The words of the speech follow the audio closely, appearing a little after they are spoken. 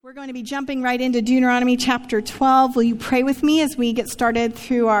We're going to be jumping right into Deuteronomy chapter 12. Will you pray with me as we get started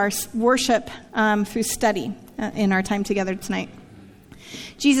through our worship, through study in our time together tonight?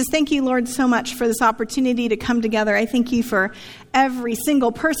 Jesus, thank you, Lord, so much for this opportunity to come together. I thank you for every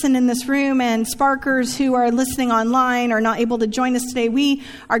single person in this room and Sparkers who are listening online or not able to join us today. We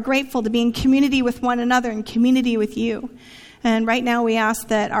are grateful to be in community with one another and community with you. And right now we ask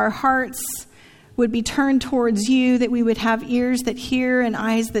that our hearts would be turned towards you, that we would have ears that hear and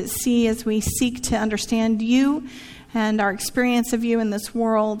eyes that see as we seek to understand you and our experience of you in this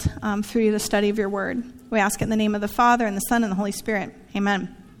world through the study of your word. We ask it in the name of the Father and the Son and the Holy Spirit.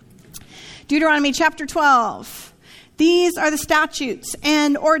 Amen. Deuteronomy chapter 12. These are the statutes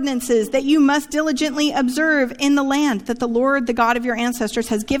and ordinances that you must diligently observe in the land that the Lord, the God of your ancestors,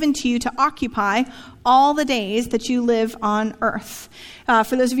 has given to you to occupy all the days that you live on earth.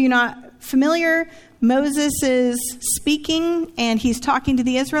 For those of you not familiar, Moses is speaking and he's talking to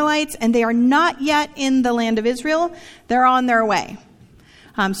the Israelites, and they are not yet in the land of Israel. They're on their way.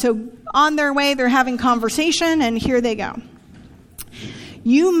 So on their way, they're having conversation, and here they go.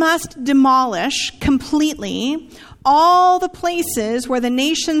 You must demolish completely all the places where the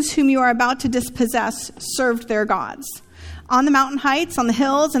nations whom you are about to dispossess served their gods. On the mountain heights, on the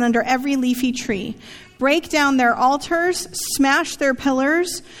hills, and under every leafy tree. Break down their altars, smash their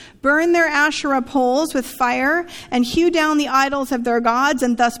pillars, burn their Asherah poles with fire, and hew down the idols of their gods,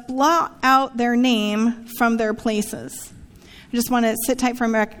 and thus blot out their name from their places. I just want to sit tight for a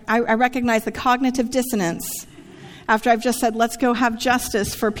minute. I recognize the cognitive dissonance after I've just said, let's go have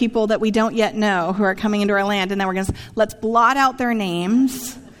justice for people that we don't yet know who are coming into our land. And then we're going to let's blot out their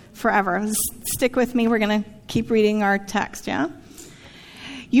names forever. Stick with me. We're going to keep reading our text, yeah?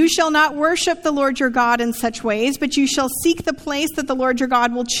 You shall not worship the Lord your God in such ways, but you shall seek the place that the Lord your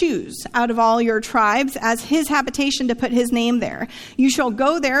God will choose out of all your tribes as his habitation to put his name there. You shall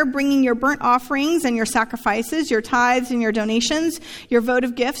go there bringing your burnt offerings and your sacrifices, your tithes and your donations, your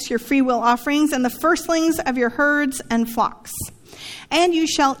votive gifts, your freewill offerings, and the firstlings of your herds and flocks. And you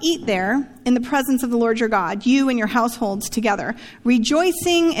shall eat there in the presence of the Lord your God, you and your households together,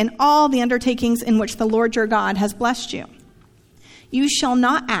 rejoicing in all the undertakings in which the Lord your God has blessed you. You shall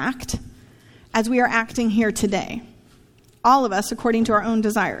not act as we are acting here today, all of us according to our own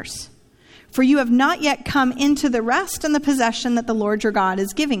desires. For you have not yet come into the rest and the possession that the Lord your God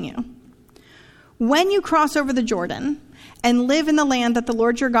is giving you. When you cross over the Jordan and live in the land that the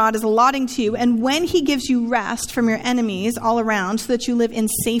Lord your God is allotting to you, and when he gives you rest from your enemies all around so that you live in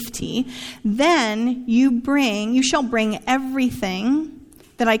safety, then you shall bring everything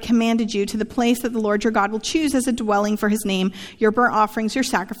that I commanded you to the place that the Lord your God will choose as a dwelling for his name, your burnt offerings, your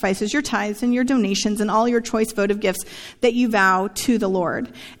sacrifices, your tithes, and your donations, and all your choice votive gifts that you vow to the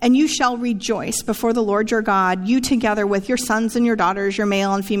Lord. And you shall rejoice before the Lord your God, you together with your sons and your daughters, your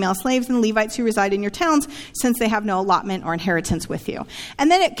male and female slaves, and the Levites who reside in your towns, since they have no allotment or inheritance with you.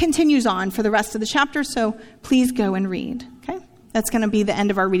 And then it continues on for the rest of the chapter, so please go and read. Okay? That's going to be the end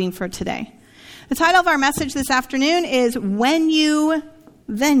of our reading for today. The title of our message this afternoon is When You,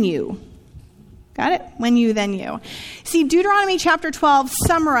 Then You. Got it? When you, then you. See, Deuteronomy chapter 12,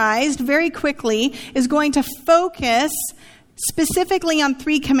 summarized very quickly, is going to focus specifically on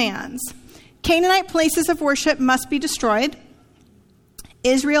 3 commands. Canaanite places of worship must be destroyed.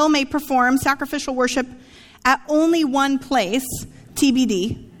 Israel may perform sacrificial worship at only one place,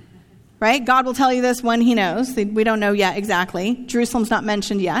 TBD. Right? God will tell you this when he knows. We don't know yet exactly. Jerusalem's not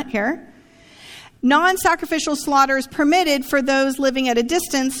mentioned yet here. Non-sacrificial slaughter is permitted for those living at a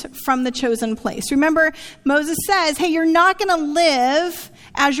distance from the chosen place. Remember, Moses says, hey, you're not going to live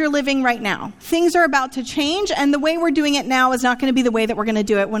as you're living right now. Things are about to change, and the way we're doing it now is not going to be the way that we're going to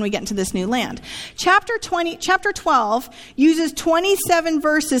do it when we get into this new land. Chapter 12 uses 27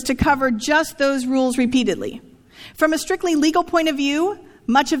 verses to cover just those rules repeatedly. From a strictly legal point of view,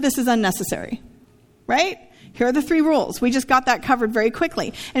 much of this is unnecessary, right? Here are the 3 rules. We just got that covered very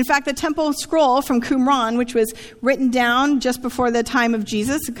quickly. In fact, the temple scroll from Qumran, which was written down just before the time of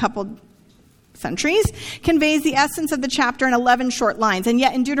Jesus, a couple centuries, conveys the essence of the chapter in 11 short lines. And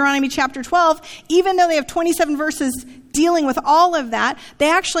yet in Deuteronomy chapter 12, even though they have 27 verses dealing with all of that, they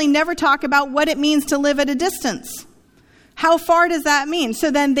actually never talk about what it means to live at a distance. How far does that mean? So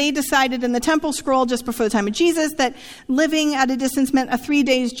then they decided in the temple scroll just before the time of Jesus that living at a distance meant a 3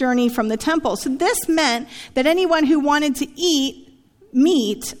 days journey from the temple. So this meant that anyone who wanted to eat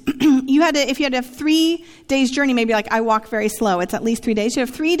meat, if you had a 3 days journey, maybe like I walk very slow, it's at least 3 days. You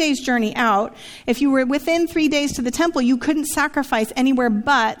have 3 days journey out. If you were within 3 days to the temple, you couldn't sacrifice anywhere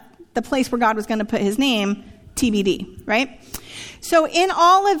but the place where God was going to put his name, TBD, right? So in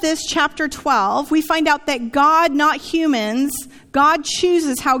all of this chapter 12, we find out that God, not humans, God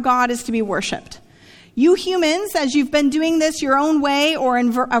chooses how God is to be worshiped. You humans, as you've been doing this your own way or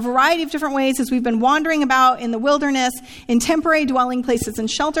in a variety of different ways, as we've been wandering about in the wilderness, in temporary dwelling places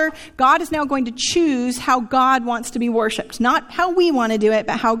and shelter, God is now going to choose how God wants to be worshipped. Not how we want to do it,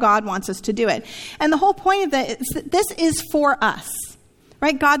 but how God wants us to do it. And the whole point of that is that this is for us,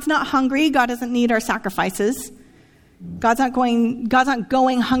 right? God's not hungry. God doesn't need our sacrifices. God's not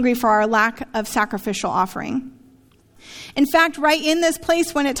going hungry for our lack of sacrificial offering. In fact, right in this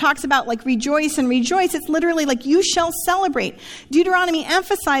place when it talks about like rejoice and rejoice, it's literally like you shall celebrate. Deuteronomy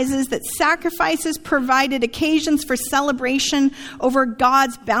emphasizes that sacrifices provided occasions for celebration over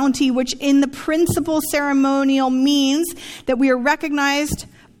God's bounty, which in the principal ceremonial means that we are recognized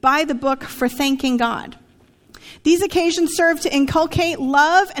by the book for thanking God. These occasions serve to inculcate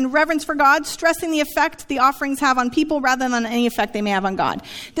love and reverence for God, stressing the effect the offerings have on people rather than any effect they may have on God.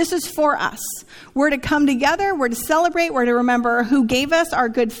 This is for us. We're to come together, we're to celebrate, we're to remember who gave us our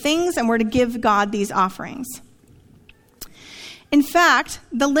good things, and we're to give God these offerings. In fact,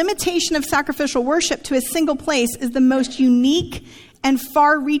 the limitation of sacrificial worship to a single place is the most unique and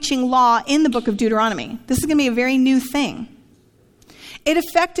far-reaching law in the book of Deuteronomy. This is going to be a very new thing. It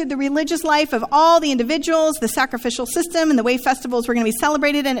affected the religious life of all the individuals, the sacrificial system, and the way festivals were going to be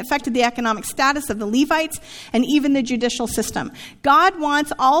celebrated, and it affected the economic status of the Levites and even the judicial system. God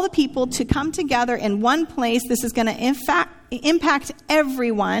wants all the people to come together in one place. This is going to impact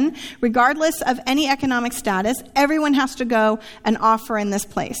everyone, regardless of any economic status. Everyone has to go and offer in this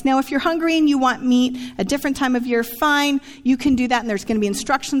place. Now, if you're hungry and you want meat a different time of year, fine, you can do that, and there's going to be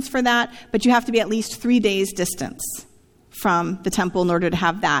instructions for that, but you have to be at least 3 days distance from the temple in order to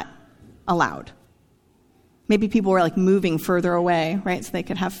have that allowed. Maybe people were like moving further away, right? So they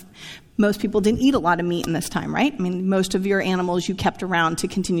could have, most people didn't eat a lot of meat in this time, right? I mean, most of your animals you kept around to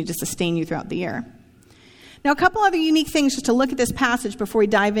continue to sustain you throughout the year. Now, a couple other unique things just to look at this passage before we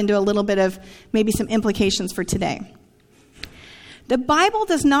dive into a little bit of maybe some implications for today. The Bible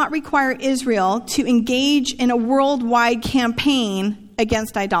does not require Israel to engage in a worldwide campaign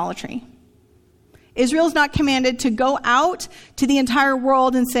against idolatry. Israel is not commanded to go out to the entire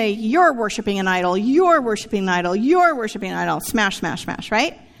world and say, you're worshiping an idol, you're worshiping an idol, you're worshiping an idol, smash, smash, smash,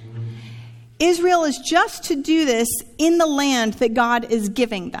 right? Israel is just to do this in the land that God is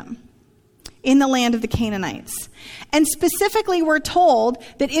giving them, in the land of the Canaanites. And specifically, we're told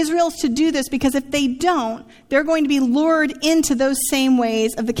that Israel is to do this because if they don't, they're going to be lured into those same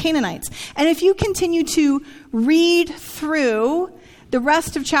ways of the Canaanites. And if you continue to read through the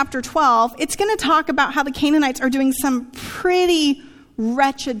rest of chapter 12, it's going to talk about how the Canaanites are doing some pretty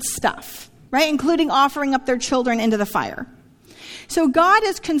wretched stuff, right? Including offering up their children into the fire. So God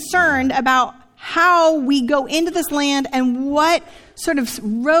is concerned about how we go into this land and what sort of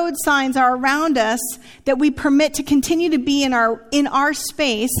road signs are around us that we permit to continue to be in our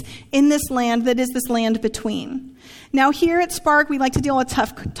space in this land that is this land between. Now here at Spark, we like to deal with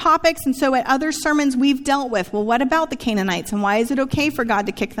tough topics, and so at other sermons we've dealt with, well, what about the Canaanites, and why is it okay for God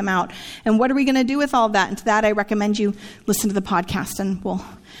to kick them out, and what are we going to do with all of that? And to that, I recommend you listen to the podcast, and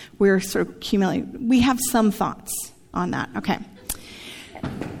we're sort of accumulating. We have some thoughts on that. Okay.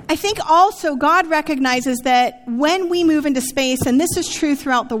 I think also God recognizes that when we move into space, and this is true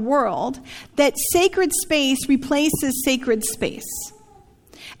throughout the world, that sacred space replaces sacred space.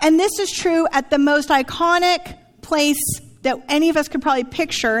 And this is true at the most iconic place that any of us could probably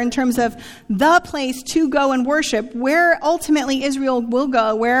picture in terms of the place to go and worship, where ultimately Israel will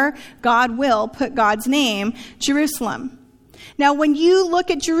go, where God will put God's name, Jerusalem. Now, when you look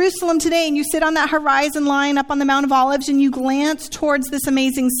at Jerusalem today and you sit on that horizon line up on the Mount of Olives and you glance towards this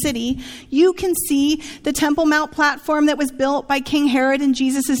amazing city, you can see the Temple Mount platform that was built by King Herod in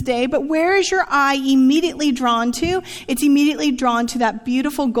Jesus' day. But where is your eye immediately drawn to? It's immediately drawn to that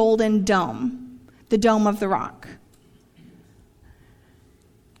beautiful golden dome, the Dome of the Rock.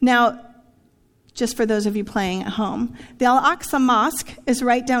 Now, just for those of you playing at home, the Al-Aqsa Mosque is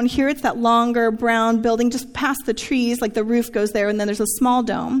right down here. It's that longer brown building just past the trees, like the roof goes there, and then there's a small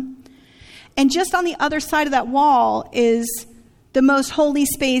dome. And just on the other side of that wall is the most holy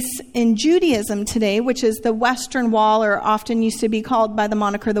space in Judaism today, which is the Western Wall, or often used to be called by the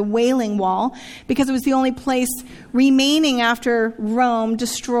moniker the Wailing Wall, because it was the only place remaining after Rome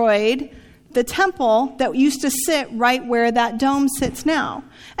destroyed the temple that used to sit right where that dome sits now.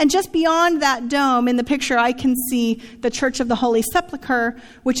 And just beyond that dome, in the picture, I can see the Church of the Holy Sepulchre,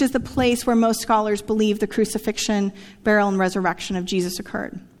 which is the place where most scholars believe the crucifixion, burial, and resurrection of Jesus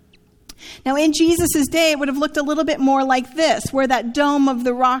occurred. Now, in Jesus' day, it would have looked a little bit more like this, where that Dome of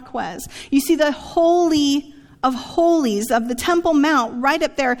the Rock was. You see the Holy of Holies of the Temple Mount right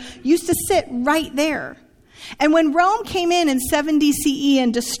up there used to sit right there. And when Rome came in 70 CE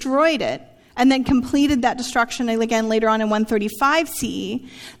and destroyed it, and then completed that destruction again later on in 135 CE,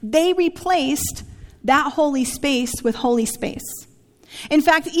 they replaced that holy space with holy space. In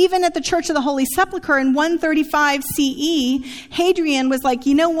fact, even at the Church of the Holy Sepulchre in 135 CE, Hadrian was like,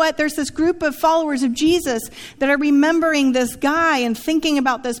 you know what? There's this group of followers of Jesus that are remembering this guy and thinking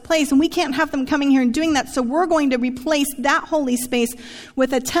about this place, and we can't have them coming here and doing that, so we're going to replace that holy space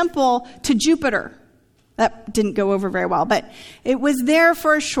with a temple to Jupiter. That didn't go over very well, but it was there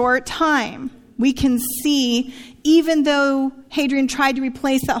for a short time. We can see, even though Hadrian tried to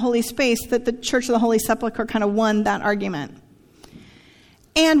replace that holy space, that the Church of the Holy Sepulchre kind of won that argument.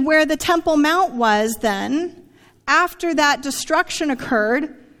 And where the Temple Mount was then, after that destruction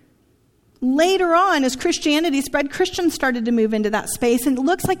occurred, later on, as Christianity spread, Christians started to move into that space, and it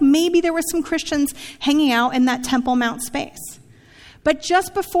looks like maybe there were some Christians hanging out in that Temple Mount space. But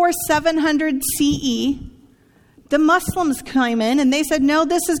just before 700 CE, the Muslims came in and they said, no,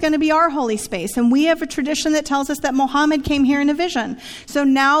 this is going to be our holy space. And we have a tradition that tells us that Muhammad came here in a vision. So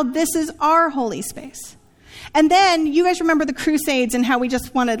now this is our holy space. And then you guys remember the Crusades and how we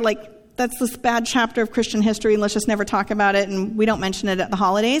just wanted, that's this bad chapter of Christian history, and let's just never talk about it, and we don't mention it at the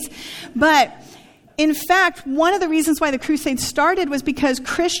holidays. But in fact, one of the reasons why the Crusades started was because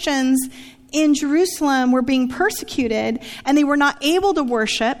Christians in Jerusalem were being persecuted, and they were not able to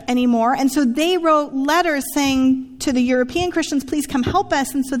worship anymore. And so they wrote letters saying to the European Christians, please come help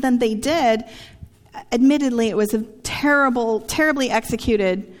us. And so then they did. Admittedly, it was a terribly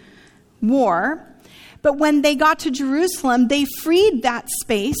executed war. But when they got to Jerusalem, they freed that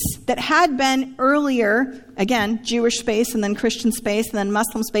space that had been earlier, again, Jewish space, and then Christian space, and then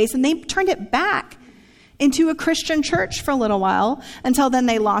Muslim space, and they turned it back into a Christian church for a little while, until then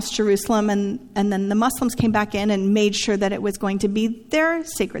they lost Jerusalem, and then the Muslims came back in and made sure that it was going to be their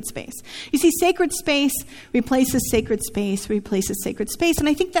sacred space. You see, sacred space replaces sacred space, replaces sacred space, and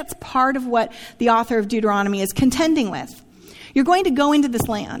I think that's part of what the author of Deuteronomy is contending with. You're going to go into this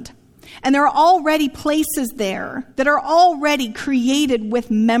land, and there are already places there that are already created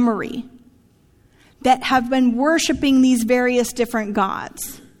with memory that have been worshiping these various different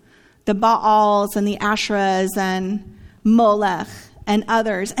gods. The Baals and the Asherahs and Molech and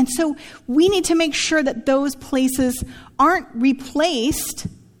others. And so we need to make sure that those places aren't replaced,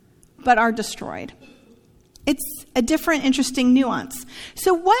 but are destroyed. It's a different, interesting nuance.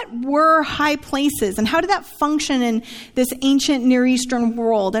 So what were high places, and how did that function in this ancient Near Eastern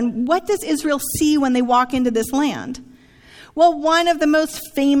world? And what does Israel see when they walk into this land? Well, one of the most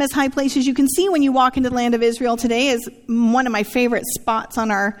famous high places you can see when you walk into the land of Israel today is one of my favorite spots on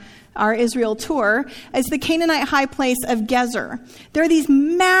our Israel tour, is the Canaanite high place of Gezer. There are these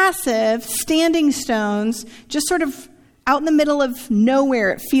massive standing stones just sort of out in the middle of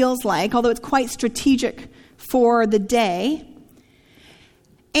nowhere, it feels like, although it's quite strategic for the day.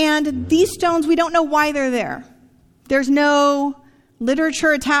 And these stones, we don't know why they're there. There's no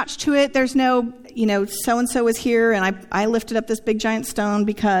literature attached to it. There's no, so-and-so was here and I lifted up this big giant stone,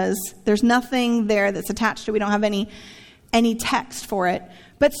 because there's nothing there that's attached to it. We don't have any text for it.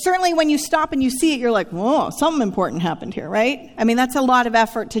 But certainly when you stop and you see it, you're like, whoa, something important happened here, right? I mean, that's a lot of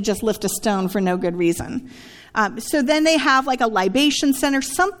effort to just lift a stone for no good reason. So then they have like a libation center.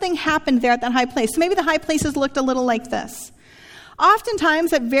 Something happened there at that high place. So maybe the high places looked a little like this.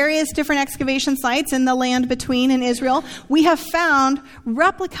 Oftentimes at various different excavation sites in the land between in Israel, we have found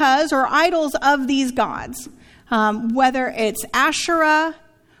replicas or idols of these gods, whether it's Asherah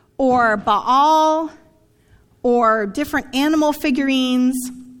or Baal or different animal figurines.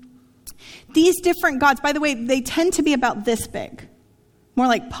 These different gods, by the way, they tend to be about this big, more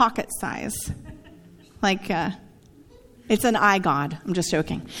like pocket size. Like, it's an eye god. I'm just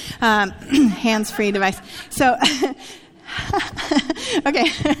joking. Hands-free device. So, okay.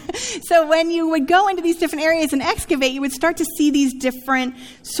 So when you would go into these different areas and excavate, you would start to see these different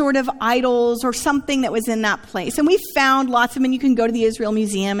sort of idols or something that was in that place. And we found lots of them, and you can go to the Israel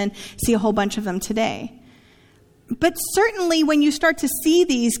Museum and see a whole bunch of them today. But certainly when you start to see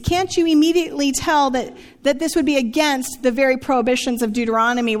these, can't you immediately tell that this would be against the very prohibitions of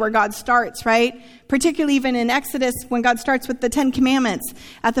Deuteronomy where God starts, right? Particularly even in Exodus when God starts with the 10 Commandments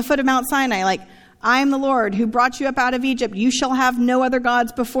at the foot of Mount Sinai, like, I am the Lord who brought you up out of Egypt. You shall have no other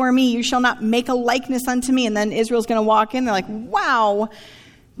gods before me. You shall not make a likeness unto me. And then Israel's going to walk in. They're like, wow,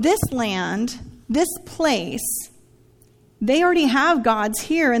 this land, this place, they already have gods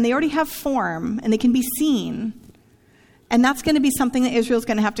here, and they already have form, and they can be seen. And that's going to be something that Israel's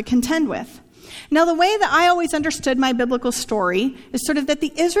going to have to contend with. Now, the way that I always understood my biblical story is sort of that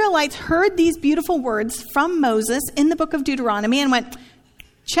the Israelites heard these beautiful words from Moses in the book of Deuteronomy and went,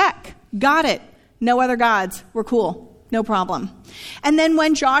 check, got it. No other gods. We're cool. No problem. And then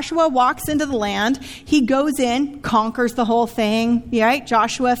when Joshua walks into the land, he goes in, conquers the whole thing, right?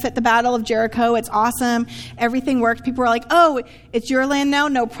 Joshua fit the battle of Jericho. It's awesome. Everything worked. People were like, oh, it's your land now?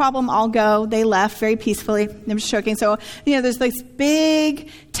 No problem. I'll go. They left very peacefully. I'm just joking. So, there's this big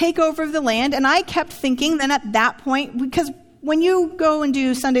takeover of the land. And I kept thinking then at that point, because when you go and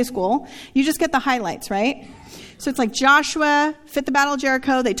do Sunday school, you just get the highlights, right? So it's like Joshua fit the battle of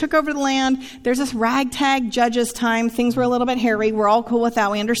Jericho. They took over the land. There's this ragtag judges time. Things were a little bit hairy. We're all cool with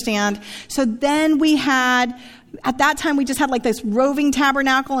that. We understand. So then at that time, we just had like this roving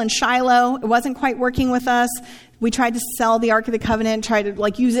tabernacle in Shiloh. It wasn't quite working with us. We tried to sell the Ark of the Covenant, try to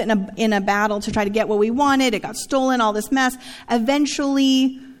like use it in a battle to try to get what we wanted. It got stolen, all this mess.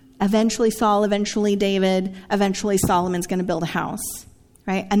 Eventually Saul, eventually David, eventually Solomon's going to build a house,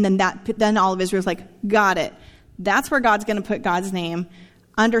 right? And then all of Israel's like, got it. That's where God's going to put God's name.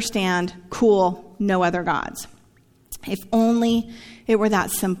 Understand, cool, no other gods. If only it were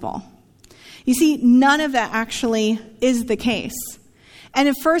that simple. You see, none of that actually is the case. And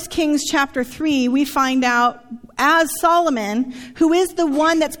in 1 Kings chapter 3, we find out as Solomon, who is the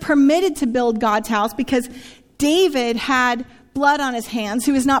one that's permitted to build God's house because David had blood on his hands,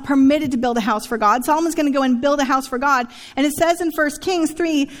 who is not permitted to build a house for God. Solomon's going to go and build a house for God. And it says in 1 Kings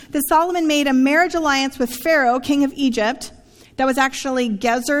 3 that Solomon made a marriage alliance with Pharaoh, king of Egypt. That was actually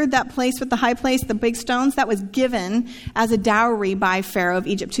Gezer, that place with the high place, the big stones, that was given as a dowry by Pharaoh of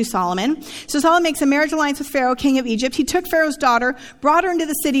Egypt to Solomon. So Solomon makes a marriage alliance with Pharaoh, king of Egypt. He took Pharaoh's daughter, brought her into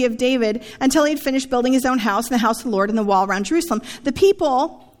the city of David until he had finished building his own house and the house of the Lord and the wall around Jerusalem. The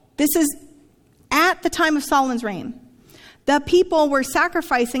people, this is at the time of Solomon's reign. The people were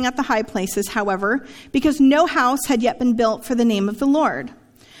sacrificing at the high places, however, because no house had yet been built for the name of the Lord.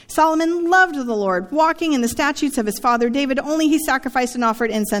 Solomon loved the Lord, walking in the statutes of his father David, only he sacrificed and offered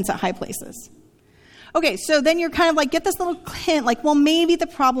incense at high places. Okay, so then you're kind of like, get this little hint, like, well, maybe the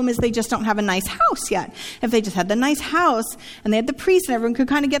problem is they just don't have a nice house yet. If they just had the nice house and they had the priest and everyone could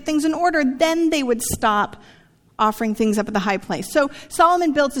kind of get things in order, then they would stop offering things up at the high place. So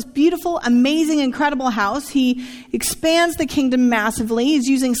Solomon builds this beautiful, amazing, incredible house. He expands the kingdom massively. He's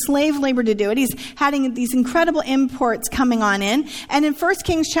using slave labor to do it. He's having these incredible imports coming on in. And in 1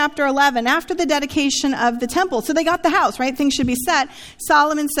 Kings chapter 11, after the dedication of the temple, so they got the house, right? Things should be set.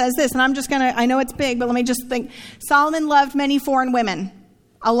 Solomon says this, and I know it's big, but let me just think. Solomon loved many foreign women,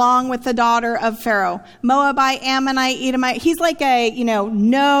 along with the daughter of Pharaoh. Moabite, Ammonite, Edomite. He's like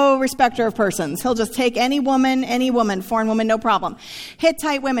no respecter of persons. He'll just take any woman, foreign woman, no problem.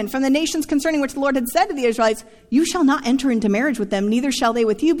 Hittite women from the nations concerning which the Lord had said to the Israelites, you shall not enter into marriage with them, neither shall they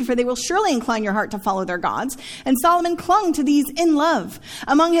with you, for they will surely incline your heart to follow their gods. And Solomon clung to these in love.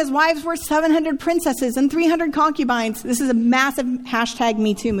 Among his wives were 700 princesses and 300 concubines. This is a massive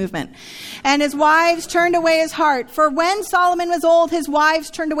 #MeToo movement. And his wives turned away his heart. For when Solomon was old, his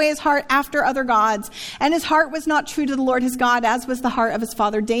wives turned away his heart after other gods. And his heart was not true to the Lord his God, as was the heart of his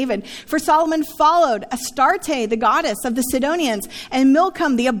father David. For Solomon followed Astarte, the goddess of the Sidonians, and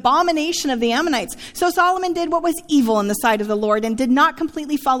Milcom, the abomination of the Ammonites. So Solomon did what was evil in the sight of the Lord and did not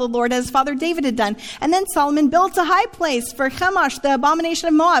completely follow the Lord as his father David had done. And then Solomon built a high place for Chemosh, the abomination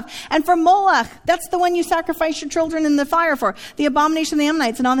of Moab, and for Moloch, that's the one you sacrifice your children in the fire for, the abomination of the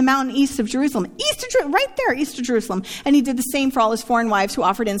Ammonites, and on the mountain east of Jerusalem. Right there, east of Jerusalem. And he did the same for all his foreign wives who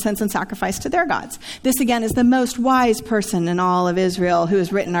offered incense and sacrifice to their gods. This again is the most wise person in all of Israel who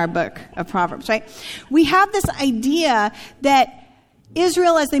has written our book of Proverbs, right? We have this idea that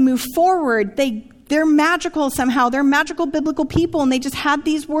Israel, as they move forward, they're magical somehow. They're magical biblical people, and they just had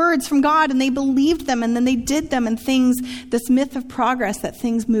these words from God, and they believed them, and then they did them, and this myth of progress, that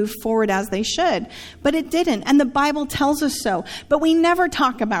things move forward as they should. But it didn't, and the Bible tells us so. But we never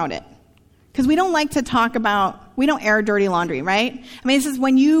talk about it, because we don't like to talk about, we don't air dirty laundry, right? I mean, this is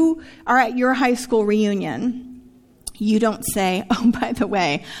when you are at your high school reunion, you don't say, oh, by the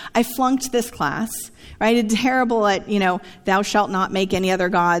way, I flunked this class, right? I did terrible at, thou shalt not make any other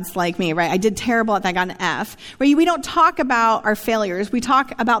gods like me, right? I did terrible at that, I got an F. Right? We don't talk about our failures. We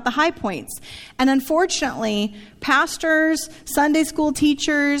talk about the high points. And unfortunately, pastors, Sunday school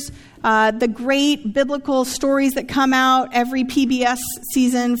teachers, the great biblical stories that come out every PBS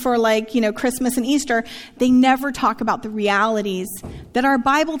season for Christmas and Easter, they never talk about the realities that our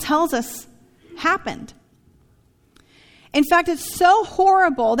Bible tells us happened. In fact, it's so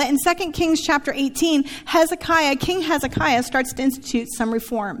horrible that in 2 Kings chapter 18, King Hezekiah starts to institute some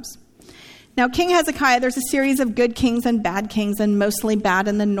reforms. Now, King Hezekiah, there's a series of good kings and bad kings, and mostly bad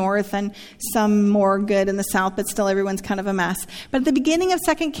in the north and some more good in the south, but still everyone's kind of a mess. But at the beginning of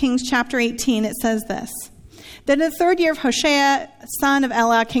 2 Kings chapter 18, it says this: that in the 3rd year of Hoshea, son of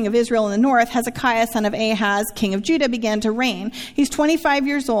Elah, king of Israel in the north, Hezekiah, son of Ahaz, king of Judah, began to reign. He's 25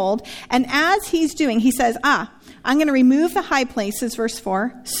 years old, and as he's doing, he says, I'm going to remove the high places, verse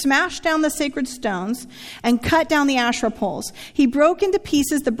 4, smash down the sacred stones, and cut down the Asherah poles. He broke into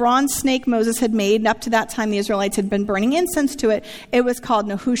pieces the bronze snake Moses had made, and up to that time the Israelites had been burning incense to it. It was called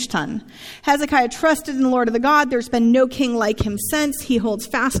Nehushtan. Hezekiah trusted in the Lord of the God. There's been no king like him since. He holds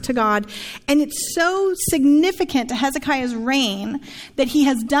fast to God. And it's so significant to Hezekiah's reign that he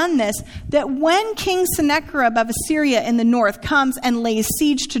has done this, that when King Sennacherib of Assyria in the north comes and lays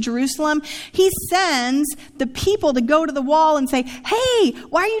siege to Jerusalem, he sends the people to go to the wall and say, hey,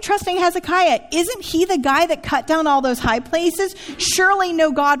 why are you trusting Hezekiah? Isn't he the guy that cut down all those high places? Surely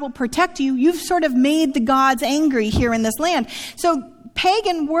no God will protect you. You've sort of made the gods angry here in this land. So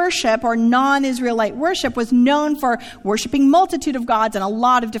pagan worship or non-Israelite worship was known for worshiping multitude of gods in a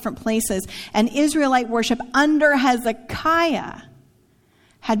lot of different places. And Israelite worship under Hezekiah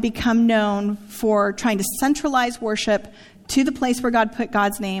had become known for trying to centralize worship to the place where God put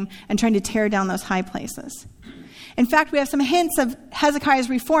God's name and trying to tear down those high places. In fact, we have some hints of Hezekiah's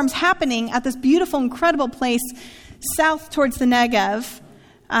reforms happening at this beautiful, incredible place south towards the Negev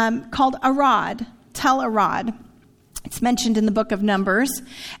called Arad, Tel Arad. It's mentioned in the book of Numbers.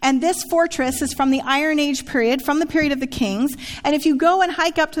 And this fortress is from the Iron Age period, from the period of the kings. And if you go and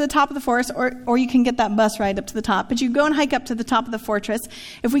hike up to the top of the forest, or you can get that bus ride up to the top, but you go and hike up to the top of the fortress,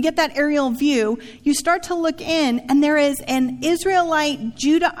 if we get that aerial view, you start to look in, and there is an Israelite,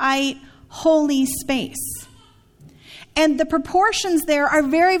 Judahite, holy space. And the proportions there are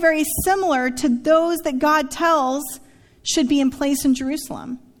very, very similar to those that God tells should be in place in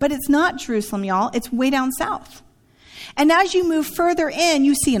Jerusalem. But it's not Jerusalem, y'all. It's way down south. And as you move further in,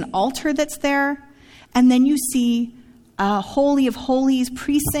 you see an altar that's there. And then you see a Holy of Holies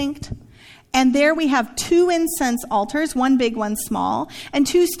precinct. And there we have 2 incense altars, one big, one small, and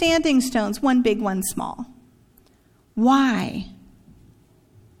 2 standing stones, one big, one small. Why?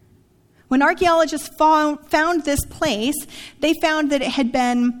 When archaeologists found this place, they found that it had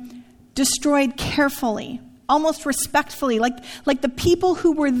been destroyed carefully, almost respectfully, like the people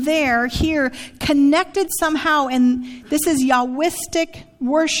who were there here connected somehow, and this is Yahwistic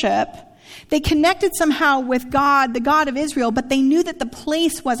worship. They connected somehow with God, the God of Israel, but they knew that the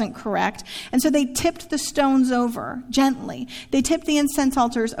place wasn't correct, and so they tipped the stones over gently. They tipped the incense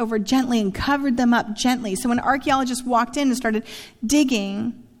altars over gently and covered them up gently. So when archaeologists walked in and started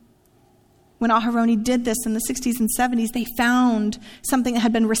digging, when Aharoni did this in the 60s and 70s, they found something that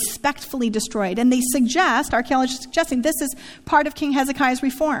had been respectfully destroyed. And they suggest, archaeologists suggesting, this is part of King Hezekiah's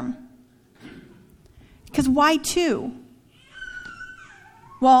reform. Because why 2?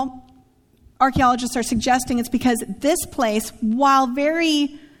 Well, archaeologists are suggesting it's because this place, while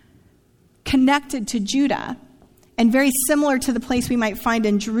very connected to Judah and very similar to the place we might find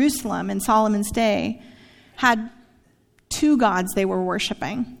in Jerusalem in Solomon's day, had 2 gods they were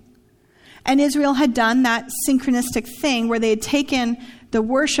worshiping. And Israel had done that synchronistic thing where they had taken the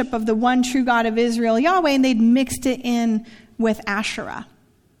worship of the one true God of Israel, Yahweh, and they'd mixed it in with Asherah.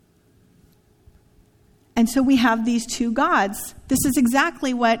 And so we have these 2 gods. This is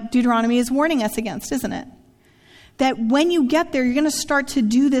exactly what Deuteronomy is warning us against, isn't it? That when you get there, you're going to start to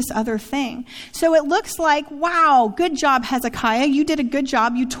do this other thing. So it looks like, wow, good job, Hezekiah. You did a good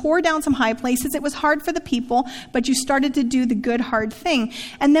job. You tore down some high places. It was hard for the people, but you started to do the good, hard thing.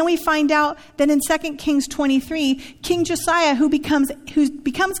 And then we find out that in 2 Kings 23, King Josiah, who becomes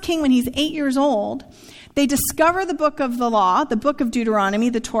king when he's 8 years old, they discover the book of the law, the book of Deuteronomy,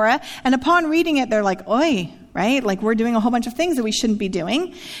 the Torah, and upon reading it, they're like, oi, right? Like, we're doing a whole bunch of things that we shouldn't be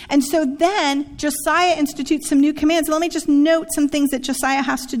doing. And so then Josiah institutes some new commands. Let me just note some things that Josiah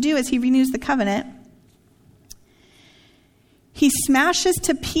has to do as he renews the covenant. He smashes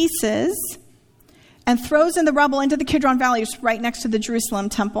to pieces and throws in the rubble into the Kidron Valley, right next to the Jerusalem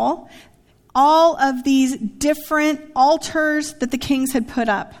temple, all of these different altars that the kings had put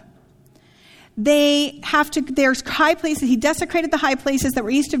up. There's high places. He desecrated the high places that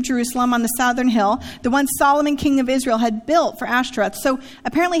were east of Jerusalem on the southern hill, the ones Solomon, king of Israel, had built for Ashtoreth. So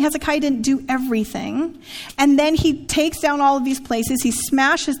apparently Hezekiah didn't do everything. And then he takes down all of these places, he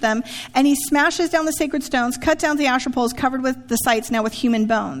smashes them, and he smashes down the sacred stones, cut down the Asherah poles, covered with the sites now with human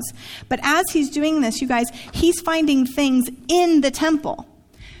bones. But as he's doing this, you guys, he's finding things in the temple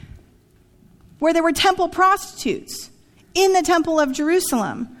where there were temple prostitutes in the temple of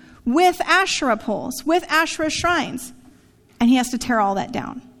Jerusalem, with Asherah poles, with Asherah shrines. And he has to tear all that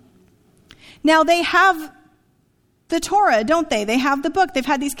down. Now, they have the Torah, don't they? They have the book. They've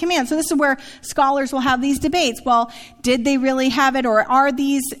had these commands. So this is where scholars will have these debates. Well, did they really have it? Or are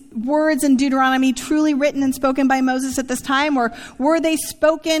these words in Deuteronomy truly written and spoken by Moses at this time? Or were they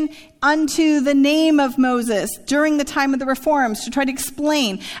spoken unto the name of Moses during the time of the reforms to try to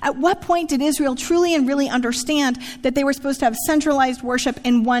explain? At what point did Israel truly and really understand that they were supposed to have centralized worship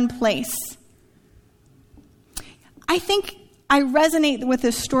in one place? I think I resonate with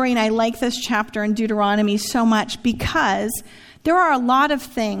this story, and I like this chapter in Deuteronomy so much because there are a lot of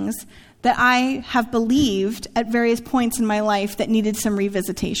things that I have believed at various points in my life that needed some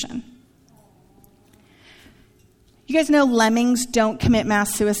revisitation. You guys know lemmings don't commit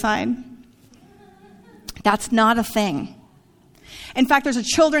mass suicide? That's not a thing. In fact, there's a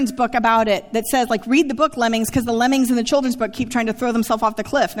children's book about it that says, like, read the book, Lemmings, because the lemmings in the children's book keep trying to throw themselves off the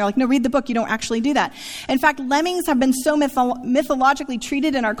cliff. And they're like, no, read the book. You don't actually do that. In fact, lemmings have been so mythologically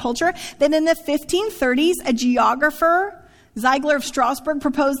treated in our culture that in the 1530s, a geographer, Ziegler of Strasbourg,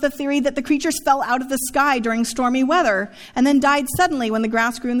 proposed the theory that the creatures fell out of the sky during stormy weather and then died suddenly when the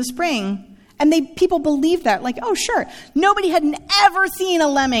grass grew in the spring. And people believed that, like, oh, sure. Nobody had ever seen a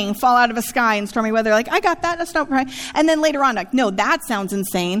lemming fall out of a sky in stormy weather. Like, I got that. That's not right. And then later on, like, no, that sounds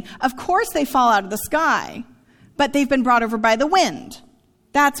insane. Of course they fall out of the sky, but they've been brought over by the wind.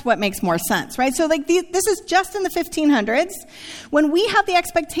 That's what makes more sense, right? So, like, this is just in the 1500s when we have the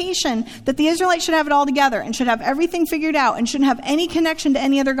expectation that the Israelites should have it all together and should have everything figured out and shouldn't have any connection to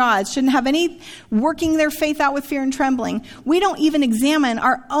any other gods, shouldn't have any working their faith out with fear and trembling. We don't even examine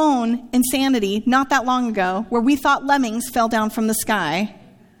our own insanity not that long ago where we thought lemmings fell down from the sky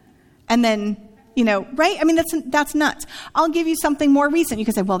and then, right? I mean, that's nuts. I'll give you something more recent. You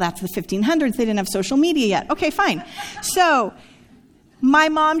can say, well, that's the 1500s. They didn't have social media yet. Okay, fine. So, my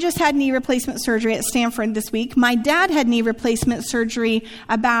mom just had knee replacement surgery at Stanford this week. My dad had knee replacement surgery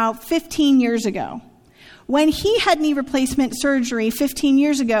about 15 years ago. When he had knee replacement surgery 15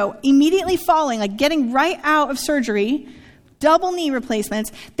 years ago, immediately following, like getting right out of surgery, double knee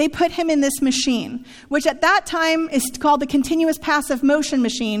replacements, they put him in this machine, which at that time is called the continuous passive motion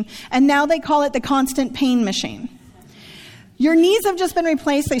machine, and now they call it the constant pain machine. Your knees have just been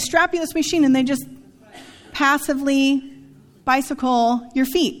replaced. They strap you to this machine, and they just passively bicycle your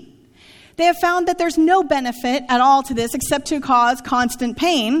feet. They have found that there's no benefit at all to this except to cause constant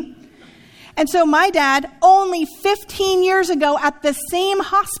pain. And so my dad, only 15 years ago at the same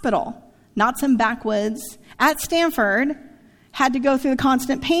hospital, not some backwoods, at Stanford, had to go through the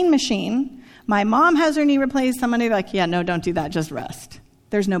constant pain machine. My mom has her knee replaced. Somebody like, yeah, no, don't do that. Just rest.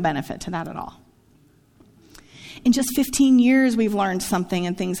 There's no benefit to that at all. In just 15 years, we've learned something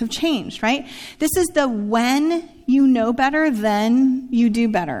and things have changed, right? This is the when you know better, then you do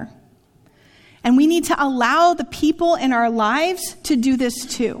better. And we need to allow the people in our lives to do this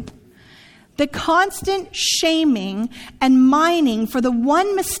too. The constant shaming and mining for the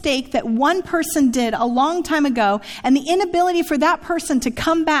one mistake that one person did a long time ago and the inability for that person to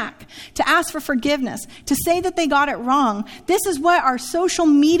come back, to ask for forgiveness, to say that they got it wrong. This is what our social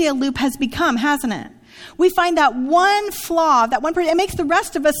media loop has become, hasn't it? We find that one flaw, that one person, it makes the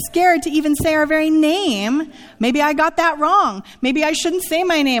rest of us scared to even say our very name. Maybe I got that wrong. Maybe I shouldn't say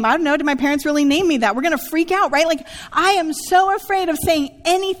my name. I don't know. Did my parents really name me that? We're going to freak out, right? Like, I am so afraid of saying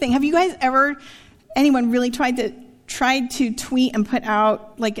anything. Have you guys anyone really tried to tweet and put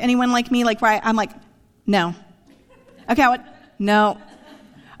out, like, anyone like me? Like, where I'm like, no. Okay, no.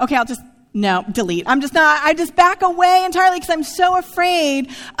 Okay, no, delete. I just back away entirely because I'm so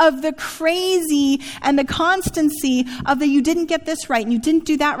afraid of the crazy and the constancy of the you didn't get this right and you didn't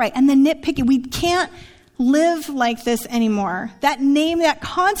do that right and the nitpicking. We can't live like this anymore. That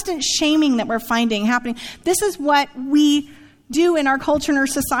constant shaming that we're finding happening, this is what we do in our culture and our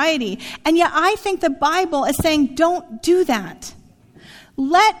society. And yet I think the Bible is saying, don't do that.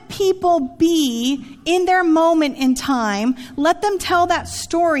 Let people be in their moment in time. Let them tell that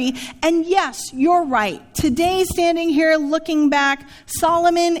story. And yes, you're right. Today, standing here looking back,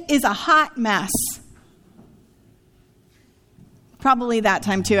 Solomon is a hot mess. Probably that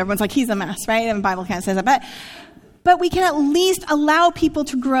time too. Everyone's like, he's a mess, right? And the Bible kind of says that. But we can at least allow people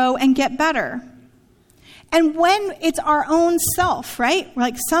to grow and get better. And when it's our own self, right?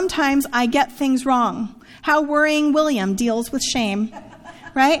 Like, sometimes I get things wrong. How Worrying William deals with shame.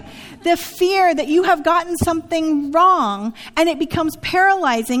 Right? The fear that you have gotten something wrong and it becomes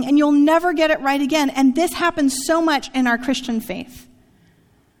paralyzing and you'll never get it right again. And this happens so much in our Christian faith.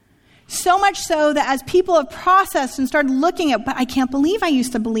 So much so that as people have processed and started looking at, but I can't believe I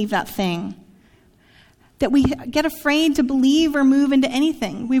used to believe that thing. That we get afraid to believe or move into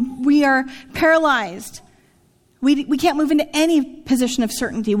anything. We are paralyzed. We can't move into any position of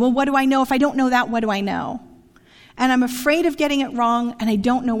certainty. Well, what do I know? If I don't know that, what do I know? And I'm afraid of getting it wrong, and I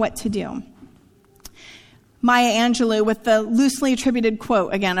don't know what to do. Maya Angelou with the loosely attributed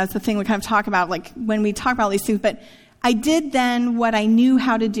quote, again, that's the thing we kind of talk about, like when we talk about these things, but I did then what I knew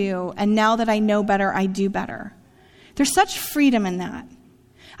how to do, and now that I know better, I do better. There's such freedom in that.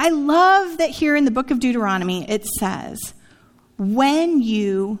 I love that here in the book of Deuteronomy, it says, when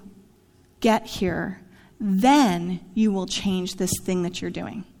you get here, then you will change this thing that you're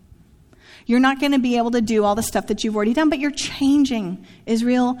doing. You're not going to be able to do all the stuff that you've already done, but you're changing,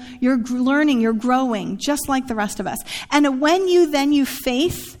 Israel. You're learning, you're growing, just like the rest of us. And when you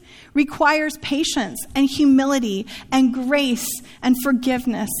faith requires patience and humility and grace and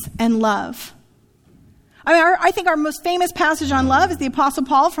forgiveness and love. I think our most famous passage on love is the Apostle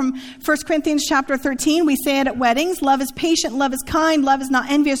Paul from 1 Corinthians chapter 13. We say it at weddings. Love is patient, love is kind, love is not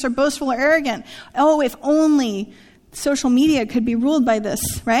envious or boastful or arrogant. Oh, if only social media could be ruled by this,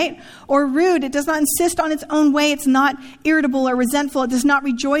 right? Or rude. It does not insist on its own way. It's not irritable or resentful. It does not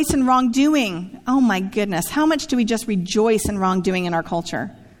rejoice in wrongdoing. Oh my goodness. How much do we just rejoice in wrongdoing in our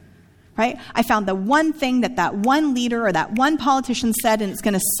culture? Right? I found the one thing that one leader or that one politician said, and it's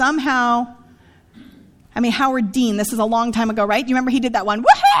going to somehow... Howard Dean, this is a long time ago, right? Do you remember he did that one,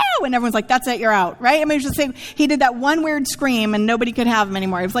 woohoo! And everyone's like, that's it, you're out, right? Just say he did that one weird scream and nobody could have him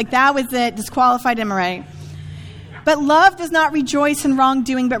anymore. It was like, that was it, disqualified him, right? But love does not rejoice in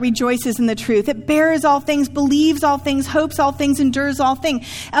wrongdoing, but rejoices in the truth. It bears all things, believes all things, hopes all things, endures all things.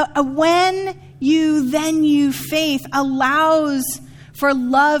 When you faith allows for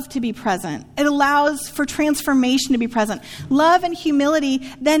love to be present. It allows for transformation to be present. Love and humility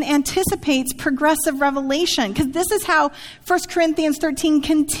then anticipates progressive revelation, because this is how 1 Corinthians 13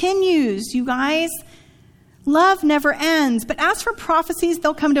 continues, you guys. Love never ends. But as for prophecies,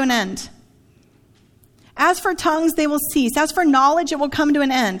 they'll come to an end. As for tongues, they will cease. As for knowledge, it will come to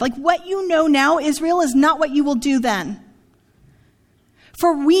an end. Like what you know now, Israel, is not what you will do then.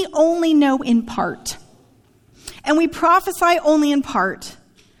 For we only know in part. And we prophesy only in part.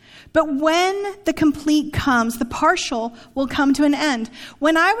 But when the complete comes, the partial will come to an end.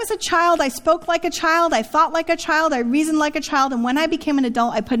 When I was a child, I spoke like a child, I thought like a child, I reasoned like a child, and when I became an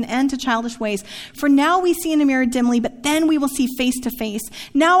adult, I put an end to childish ways. For now we see in a mirror dimly, but then we will see face to face.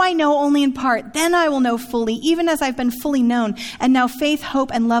 Now I know only in part, then I will know fully, even as I've been fully known. And now faith, hope,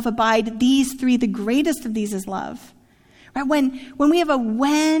 and love abide. These three, the greatest of these is love. Right? When we have a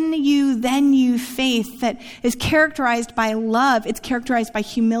when you faith that is characterized by love, it's characterized by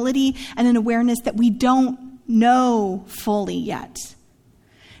humility and an awareness that we don't know fully yet.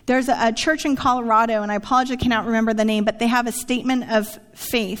 There's a church in Colorado, and I apologize, I cannot remember the name, but they have a statement of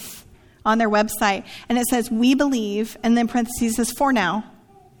faith on their website, and it says, "We believe," and then parentheses says, "for now."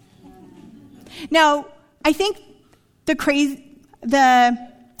 Now, I think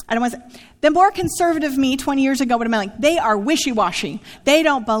the more conservative me 20 years ago would have been like, they are wishy-washy. They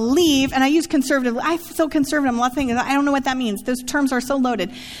don't believe, and I use conservative. I feel so conservative. I'm not thinking, I don't know what that means. Those terms are so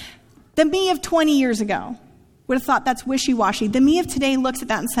loaded. The me of 20 years ago would have thought that's wishy-washy. The me of today looks at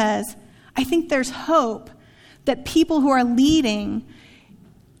that and says, I think there's hope that people who are leading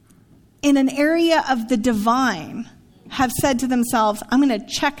in an area of the divine have said to themselves, I'm going to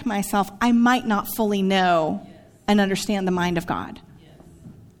check myself. I might not fully know and understand the mind of God.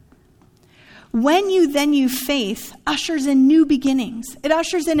 When you faith ushers in new beginnings. It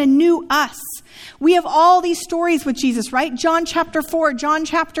ushers in a new us. We have all these stories with Jesus, right? John chapter 4, John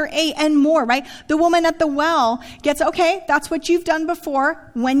chapter 8, and more, right? The woman at the well gets, okay, that's what you've done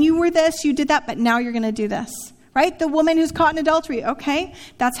before. When you were this, you did that, but now you're going to do this, right? The woman who's caught in adultery, okay,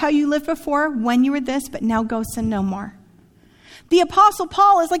 that's how you lived before when you were this, but now go sin no more. The Apostle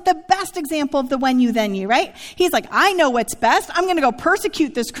Paul is like the best example of the when you, then you, right? He's like, I know what's best. I'm going to go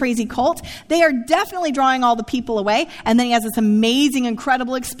persecute this crazy cult. They are definitely drawing all the people away. And then he has this amazing,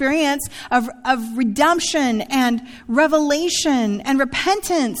 incredible experience of redemption and revelation and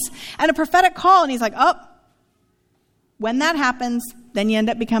repentance and a prophetic call. And he's like, oh, when that happens, then you end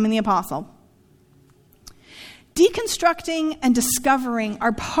up becoming the apostle. Deconstructing and discovering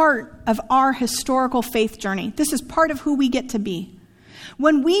are part of our historical faith journey. This is part of who we get to be.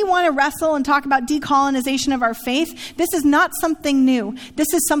 When we want to wrestle and talk about decolonization of our faith, this is not something new.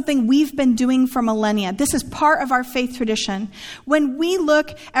 This is something we've been doing for millennia. This is part of our faith tradition. When we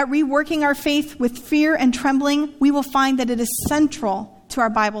look at reworking our faith with fear and trembling, we will find that it is central to our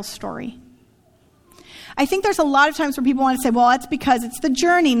Bible story. I think there's a lot of times where people want to say, well, that's because it's the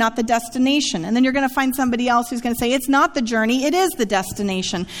journey, not the destination. And then you're going to find somebody else who's going to say, it's not the journey, it is the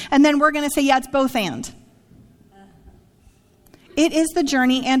destination. And then we're going to say, yeah, it's both and. It is the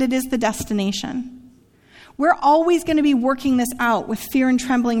journey and it is the destination. We're always going to be working this out with fear and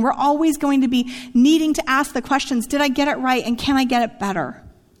trembling. We're always going to be needing to ask the questions, did I get it right and can I get it better?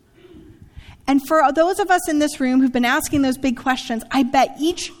 And for those of us in this room who've been asking those big questions, I bet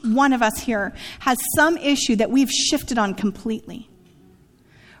each one of us here has some issue that we've shifted on completely.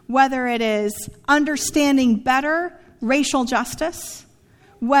 Whether it is understanding better racial justice,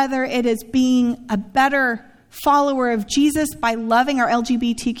 whether it is being a better follower of Jesus by loving our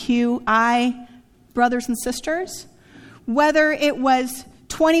LGBTQI brothers and sisters, whether it was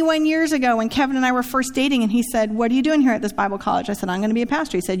 21 years ago when Kevin and I were first dating and he said, what are you doing here at this Bible college? I said, I'm going to be a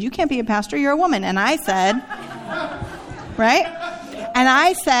pastor. He said, you can't be a pastor, you're a woman. And I said, right? And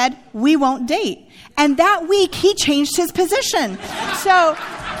I said, we won't date. And that week he changed his position. So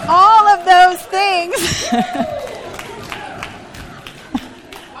all of those things...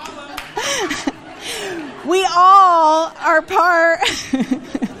 we all are part...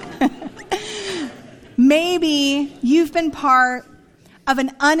 Maybe you've been part of an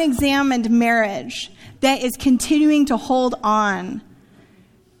unexamined marriage that is continuing to hold on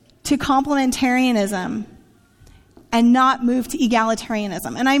to complementarianism and not move to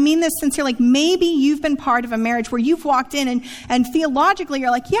egalitarianism. And I mean this sincerely. Like, maybe you've been part of a marriage where you've walked in and theologically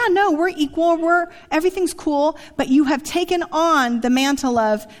you're like, yeah, no, we're equal, everything's cool, but you have taken on the mantle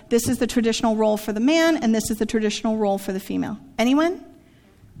of this is the traditional role for the man and this is the traditional role for the female. Anyone?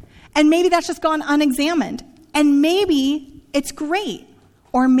 And maybe that's just gone unexamined. And maybe it's great.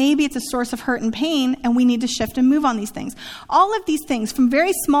 Or maybe it's a source of hurt and pain, and we need to shift and move on these things. All of these things, from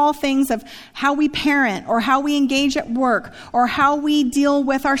very small things of how we parent, or how we engage at work, or how we deal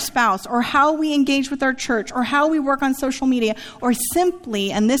with our spouse, or how we engage with our church, or how we work on social media, or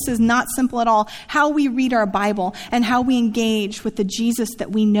simply, and this is not simple at all, how we read our Bible, and how we engage with the Jesus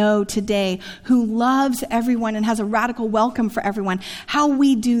that we know today, who loves everyone and has a radical welcome for everyone. How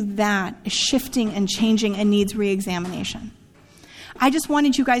we do that is shifting and changing and needs re-examination. I just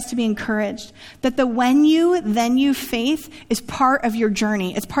wanted you guys to be encouraged that the when you, then you faith is part of your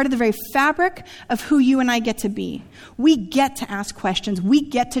journey. It's part of the very fabric of who you and I get to be. We get to ask questions. We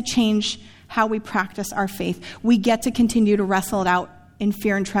get to change how we practice our faith. We get to continue to wrestle it out in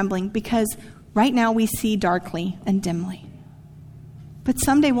fear and trembling because right now we see darkly and dimly. But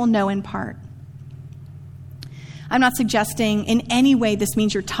someday we'll know in part. I'm not suggesting in any way this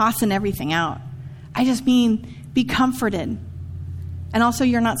means you're tossing everything out. I just mean be comforted. And also,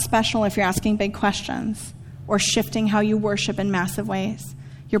 you're not special if you're asking big questions or shifting how you worship in massive ways.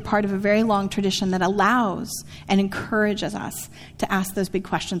 You're part of a very long tradition that allows and encourages us to ask those big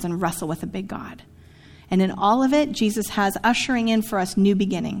questions and wrestle with a big God. And in all of it, Jesus has ushering in for us new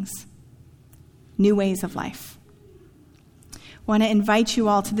beginnings, new ways of life. I want to invite you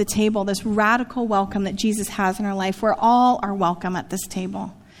all to the table, this radical welcome that Jesus has in our life, where all are welcome at this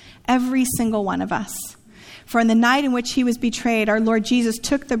table, every single one of us. For in the night in which he was betrayed, our Lord Jesus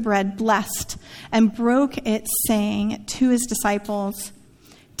took the bread, blessed, and broke it, saying to his disciples,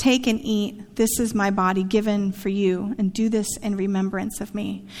 take and eat. This is my body given for you, and do this in remembrance of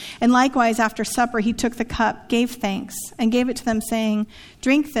me. And likewise, after supper, he took the cup, gave thanks, and gave it to them, saying,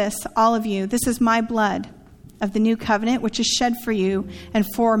 drink this, all of you. This is my blood of the new covenant, which is shed for you and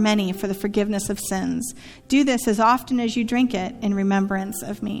for many for the forgiveness of sins. Do this as often as you drink it in remembrance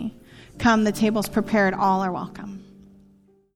of me. Come, the table's prepared, all are welcome.